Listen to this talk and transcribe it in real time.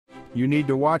You need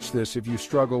to watch this if you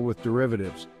struggle with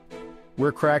derivatives.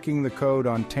 We're cracking the code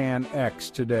on tan x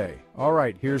today. All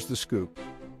right, here's the scoop.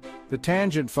 The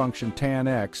tangent function tan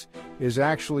x is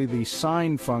actually the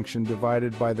sine function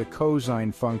divided by the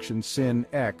cosine function sin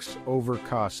x over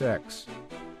cos x.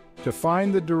 To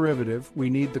find the derivative, we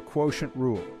need the quotient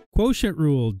rule. Quotient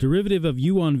rule, derivative of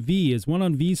u on v is 1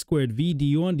 on v squared v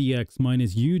du on dx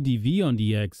minus u dv on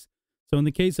dx. So in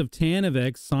the case of tan of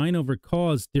x, sine over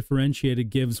cos differentiated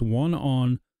gives 1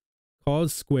 on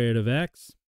cos squared of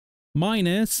x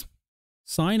minus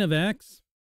sine of x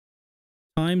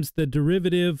times the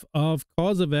derivative of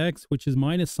cos of x, which is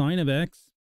minus sine of x.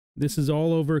 This is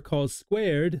all over cos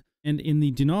squared, and in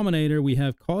the denominator we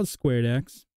have cos squared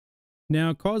x.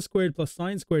 Now cos squared plus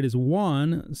sine squared is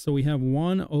 1, so we have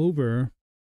 1 over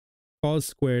cos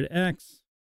squared x.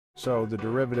 So the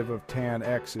derivative of tan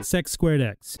x is Sec squared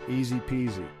x. easy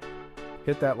peasy.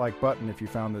 Hit that like button if you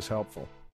found this helpful.